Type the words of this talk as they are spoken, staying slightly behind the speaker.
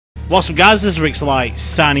What's up guys, this is Rixxalight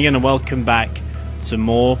signing in and welcome back to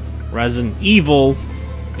more Resident Evil,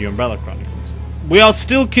 the Umbrella Chronicles. We are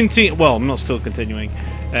still well, I'm not still continuing.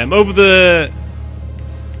 Over the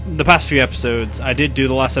past few episodes, I did do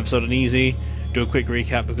the last episode on easy, do a quick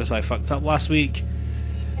recap because I fucked up last week.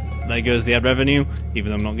 There goes the ad revenue, even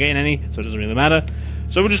though I'm not getting any, so it doesn't really matter.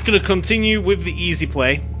 So we're just going to continue with the easy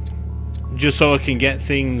play, just so I can get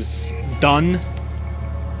things done.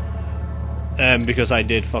 Because I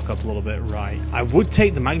did fuck up a little bit, right. I would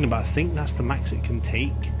take the Magnum, but I think that's the max it can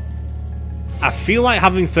take. I feel like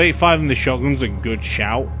having 35 in the shotgun's a good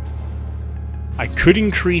shout. I could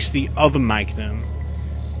increase the other Magnum.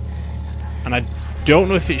 And I don't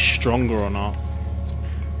know if it's stronger or not.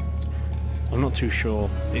 I'm not too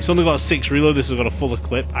sure. It's only got a 6 reload, this has got a fuller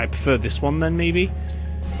clip. I prefer this one then, maybe.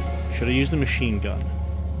 Should I use the machine gun?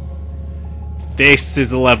 This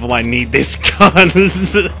is the level I need this gun.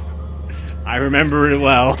 I remember it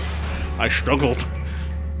well. I struggled.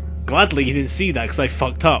 Gladly you didn't see that because I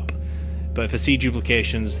fucked up. But if I see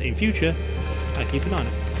duplications in future, I keep an eye on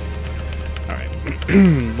it.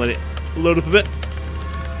 Alright. Let it load up a bit.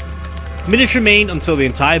 Minutes remained until the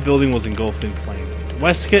entire building was engulfed in flame.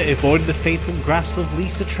 Wesker avoided the fatal grasp of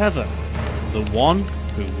Lisa Trevor, the one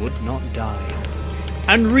who would not die,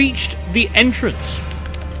 and reached the entrance.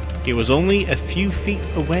 He was only a few feet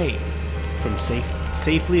away from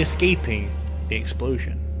safely escaping the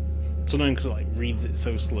explosion. It's annoying because it like reads it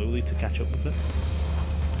so slowly to catch up with it.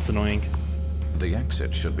 It's annoying. The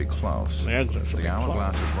exit should be close. The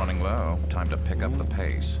hourglass is running low. Time to pick up the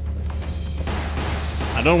pace.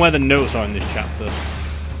 I don't know where the notes are in this chapter.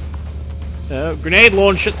 Grenade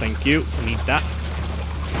launcher, thank you. I need that.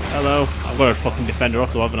 Hello. I've got a fucking defender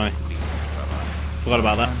off though, haven't I? Forgot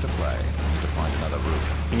about that. Time to play. To find another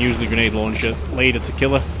route. And use the grenade launcher later to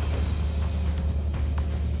kill her.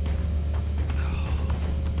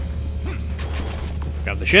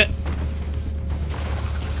 Grab the shit.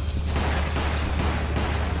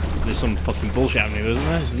 There's some fucking bullshit happening, isn't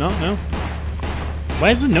there? Is not? No.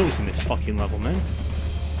 Where's the notes in this fucking level, man?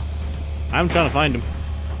 I'm trying to find them.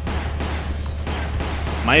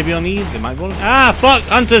 Might be on E. They might be on. Ah, fuck!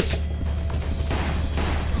 Hunters!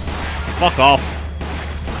 Fuck off.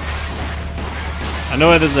 I know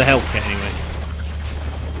where there's a health kit anyway.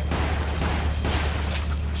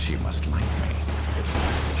 She must like me.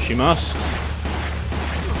 She must.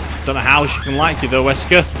 Don't know how she can like you though,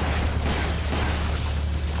 Wesker.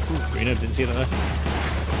 Ooh, Reno, didn't see that there.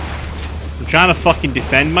 I'm trying to fucking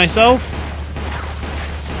defend myself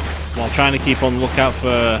while trying to keep on the lookout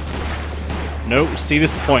for... No, see,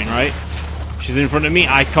 this is the point, right? She's in front of me,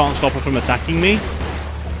 I can't stop her from attacking me.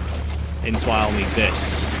 Hence why I'll need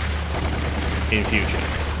this in future.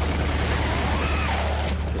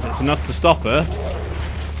 Because it's enough to stop her.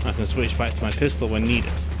 I can switch back to my pistol when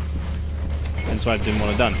needed. Hence why I didn't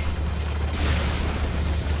want it done.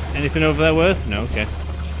 Anything over there worth? No, okay.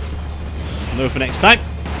 I'll know for next time.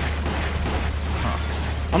 Huh.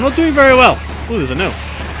 I'm not doing very well. Ooh, there's a note.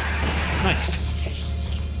 Nice.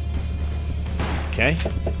 Okay.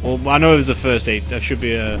 Well, I know there's a first aid. There should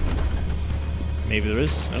be a... Maybe there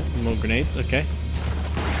is. Oh, more grenades. Okay.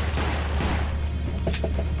 I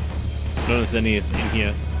don't know if there's any in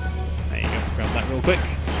here. There you go. Grab that real quick.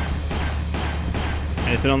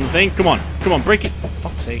 Anything on the thing? Come on. Come on, break it. For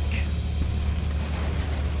fuck's sake.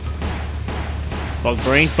 Bug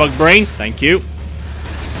brain. Bug brain. Thank you.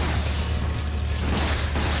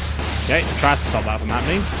 Okay, I tried to stop that from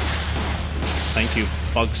happening. Thank you,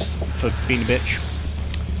 bugs, for being a bitch.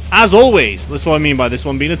 As always, that's what I mean by this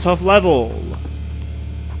one being a tough level.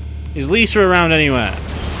 Is Lisa around anywhere?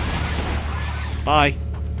 Bye.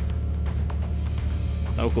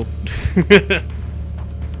 Oh, cool.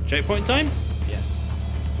 Checkpoint time? Yeah.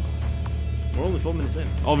 We're only 4 minutes in.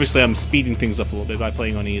 Obviously, I'm speeding things up a little bit by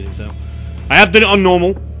playing on easy, so... I have done it on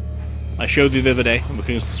normal. I showed you the other day. We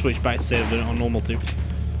can just switch back to say I've done it on normal too.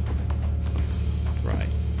 Right.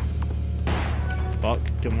 Fuck,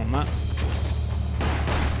 didn't want that.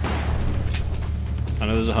 I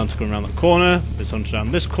know there's a hunter going around that corner. There's a hunter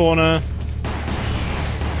down this corner.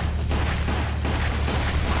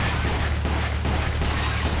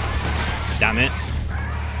 Damn it.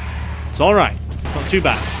 It's alright. Not too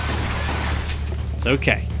bad. It's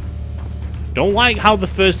okay. Don't like how the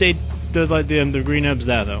first aid, the green herbs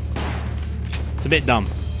there though. It's a bit dumb.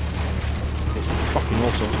 There's fucking all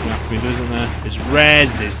sorts of crap, isn't there? There's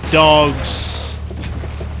reds, there's dogs,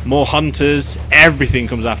 more hunters. Everything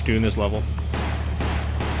comes after you in this level.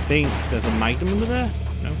 I think there's a Magnum under there?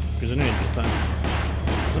 No, there's an this time.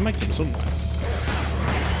 There's a Magnum somewhere.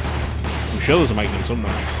 I'm sure there's a Magnum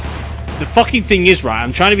somewhere. The fucking thing is, right,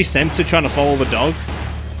 I'm trying to be censored, trying to follow the dog.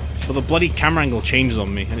 but the bloody camera angle changes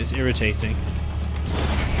on me, and it's irritating.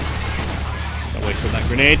 I wasted that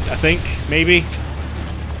grenade, I think, maybe.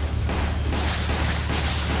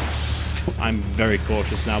 I'm very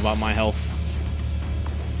cautious now about my health.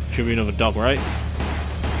 Should be another dog, right?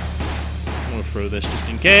 I'm gonna throw this just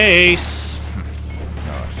in case.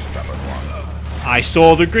 Oh, stubborn one. I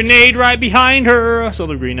saw the grenade right behind her. I saw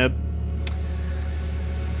the green herb.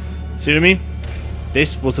 See what I mean?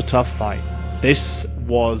 This was a tough fight. This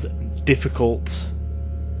was difficult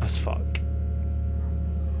as fuck.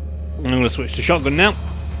 I'm gonna switch to shotgun now.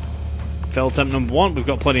 Failed attempt number 1. We've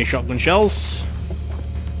got plenty of shotgun shells.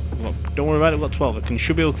 Well, don't worry about it, we've got 12. I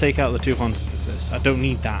should be able to take out the 2 hunters with this. I don't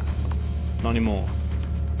need that. Not anymore.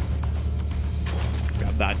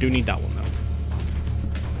 Grab that. I do need that one though.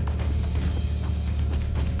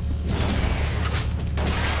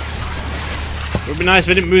 It would be nice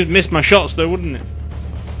if I didn't miss my shots though, wouldn't it?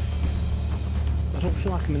 I don't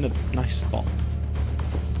feel like I'm in a nice spot.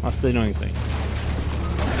 That's the annoying thing.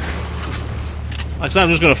 Like I said, I'm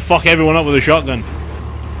just gonna fuck everyone up with a shotgun.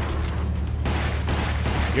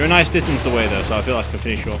 You're a nice distance away though, so I feel like I can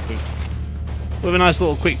finish you off with a nice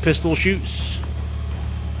little quick pistol shoots.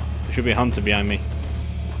 There should be a hunter behind me.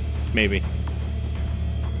 Maybe.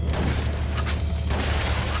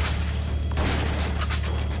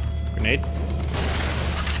 Grenade.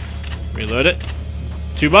 Reload it.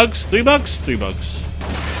 2 bugs? 3 bugs? 3 bugs.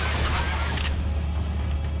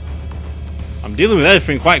 I'm dealing with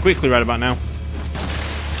everything quite quickly right about now.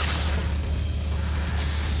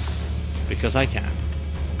 Because I can.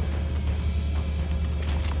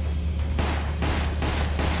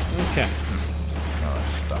 Okay. Oh,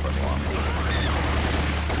 stubborn one.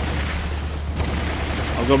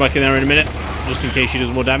 I'll go back in there in a minute, just in case she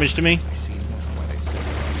does more damage to me.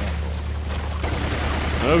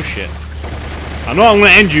 Oh shit. I know what I'm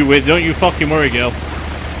gonna end you with, don't you fucking worry, girl.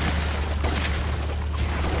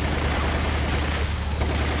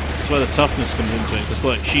 That's where the toughness comes into it, because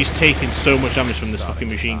look, she's taking so much damage from this fucking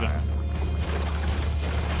machine gun.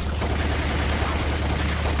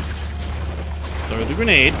 Throw the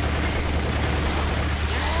grenade.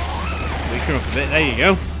 Wake her up a bit, there you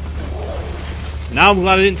go. Now I'm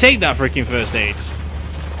glad I didn't take that freaking first aid.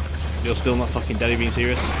 You're still not fucking dead, are you being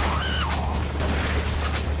serious?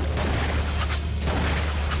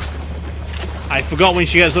 I forgot when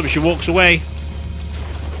she gets up, she walks away.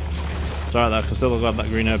 It's alright though, I can still grab that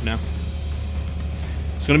green herb now.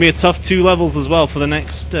 It's going to be a tough 2 levels as well for the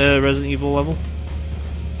next Resident Evil level.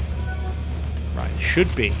 Right, there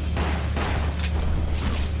should be.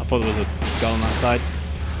 I thought there was a guy on that side.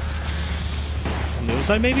 On the other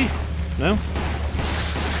side maybe? No?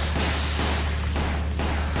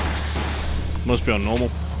 Must be on normal.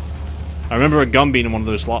 I remember a gun being in one of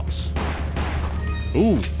those slots.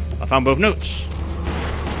 Ooh, I found both notes.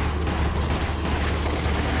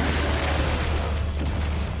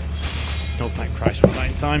 Oh, thank Christ, we're right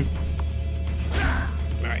in time.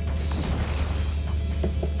 Alright.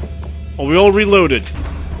 Are we all reloaded?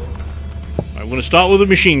 Right, we're going to start with a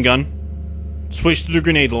machine gun, switch to the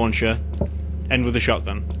grenade launcher, end with a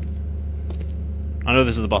shotgun. I know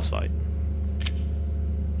this is the boss fight.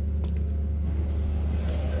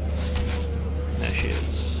 There she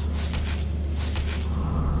is.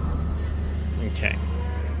 Okay.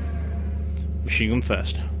 Machine gun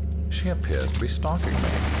first. She appears to be stalking me.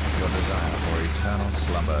 Your desire for eternal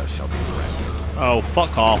slumber shall be granted. Oh,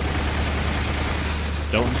 fuck off.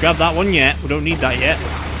 Don't grab that one yet. We don't need that yet.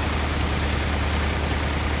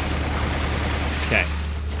 Okay.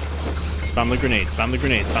 Spam the grenades, spam the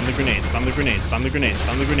grenades, spam the grenades, spam the grenades, spam the grenades,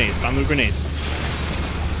 spam the grenades, spam the grenades.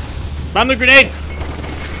 Spam the grenades!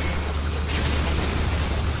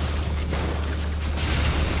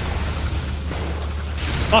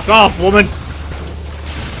 Fuck off, woman!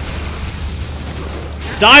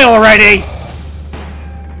 Die already!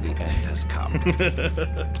 The end has come.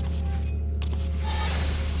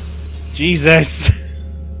 Jesus.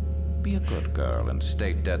 Be a good girl and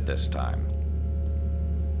stay dead this time.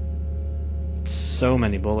 So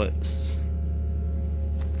many bullets.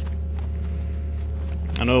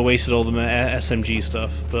 I know I wasted all the SMG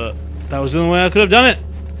stuff, but that was the only way I could have done it.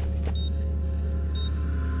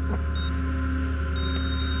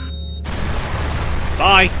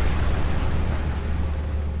 Bye.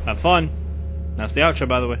 Have fun. That's the outro,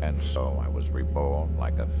 by the way. And so I was reborn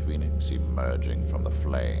like a phoenix emerging from the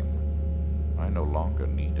flame. I no longer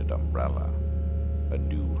needed umbrella. A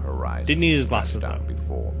new horizon. Didn't need his glasses out though.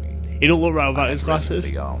 Before me. He don't look right without his glasses.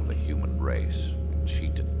 Beyond the human race and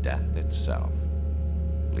cheated death itself,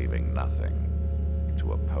 leaving nothing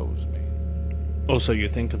to oppose me. Also, you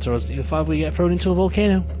think that Resident Evil 5 will get thrown into a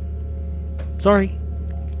volcano? Sorry.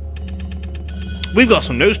 We've got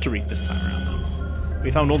some notes to read this time around, though.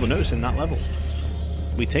 We found all the notes in that level.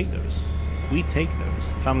 We take those. We take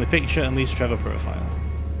those. Family picture and Lisa Trevor profile.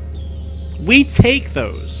 We take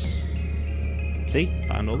those. See?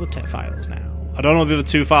 Found all the tech files now. I don't know what the other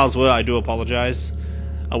 2 files were. I do apologise.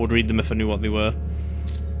 I would read them if I knew what they were.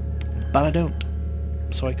 But I don't.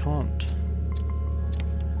 So I can't.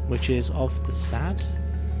 Which is of the sad?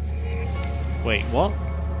 Wait, what?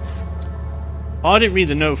 Oh, I didn't read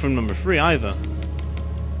the note from number 3 either.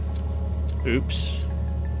 Oops.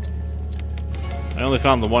 I only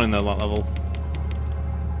found the one in that level.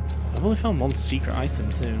 I've only found 1 secret item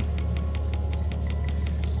too.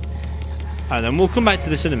 Alright then, we'll come back to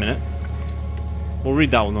this in a minute. We'll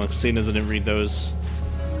read that one though, seeing as I didn't read those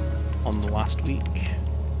on the last week.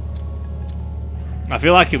 I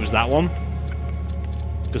feel like it was that one.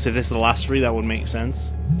 Because if this is the last 3, that would make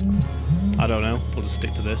sense. I don't know. We'll just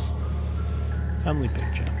stick to this. Family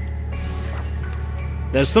picture.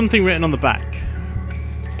 There's something written on the back.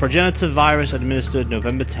 Progenitor virus administered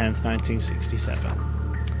November 10th, 1967.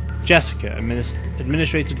 Jessica,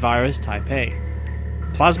 administrated virus type A.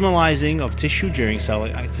 Plasmalizing of tissue during cell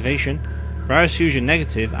activation. Virus fusion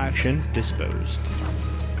negative, action disposed.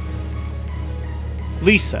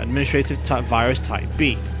 Lisa, administrative type virus type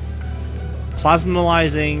B.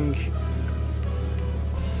 Plasmalizing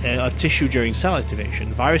of tissue during cell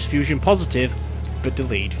activation. Virus fusion positive, but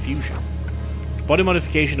delayed fusion. Body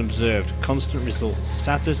modification observed. Constant results.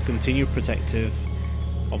 Status continue protective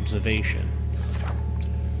observation.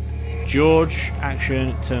 George,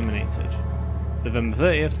 action terminated. November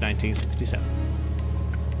 30th, 1967.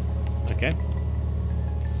 Okay.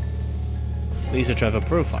 Lisa Trevor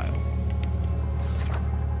profile.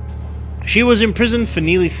 She was imprisoned for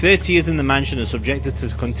nearly 30 years in the mansion and subjected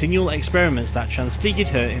to continual experiments that transfigured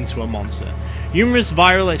her into a monster. Numerous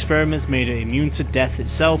viral experiments made her immune to death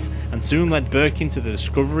itself and soon led Birkin to the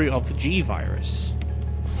discovery of the G virus.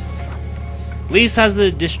 Lisa has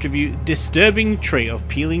the disturbing trait of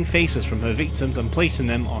peeling faces from her victims and placing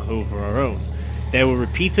them over her own. There were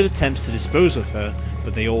repeated attempts to dispose of her,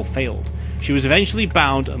 but they all failed. She was eventually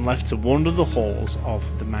bound and left to wander the halls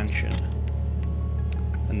of the mansion.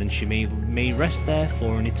 And then she may rest there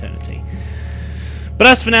for an eternity. But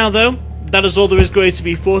as for now, though, that is all there is going to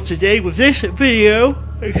be for today with this video.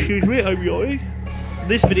 Excuse me, I'm yawning.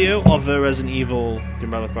 This video of Resident Evil: The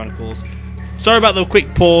Umbrella Chronicles. Sorry about the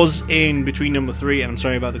quick pause in between number 3, and I'm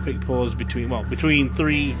sorry about the quick pause between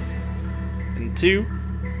 3 and 2.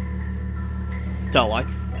 Tell a lie.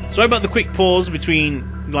 Sorry about the quick pause between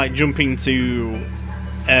jumping to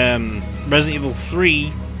Resident Evil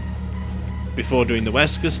 3 before doing the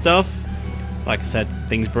Wesker stuff. Like I said,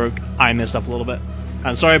 things broke. I messed up a little bit.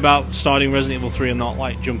 And sorry about starting Resident Evil 3 and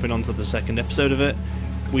not jumping onto the second episode of it.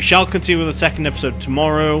 We shall continue with the second episode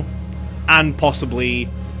tomorrow and possibly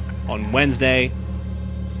on Wednesday,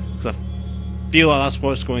 because I feel like that's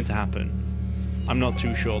what's going to happen. I'm not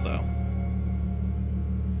too sure though.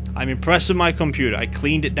 I'm impressed with my computer. I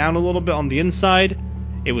cleaned it down a little bit on the inside.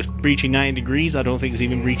 It was reaching 90 degrees. I don't think it's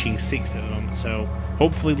even reaching 60 at the moment, so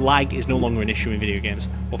hopefully lag is no longer an issue in video games.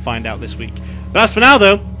 We'll find out this week. But as for now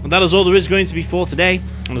though, that is all there is going to be for today.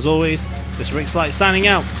 And as always, this Rixxalight signing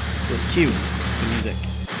out. Let's cue the music.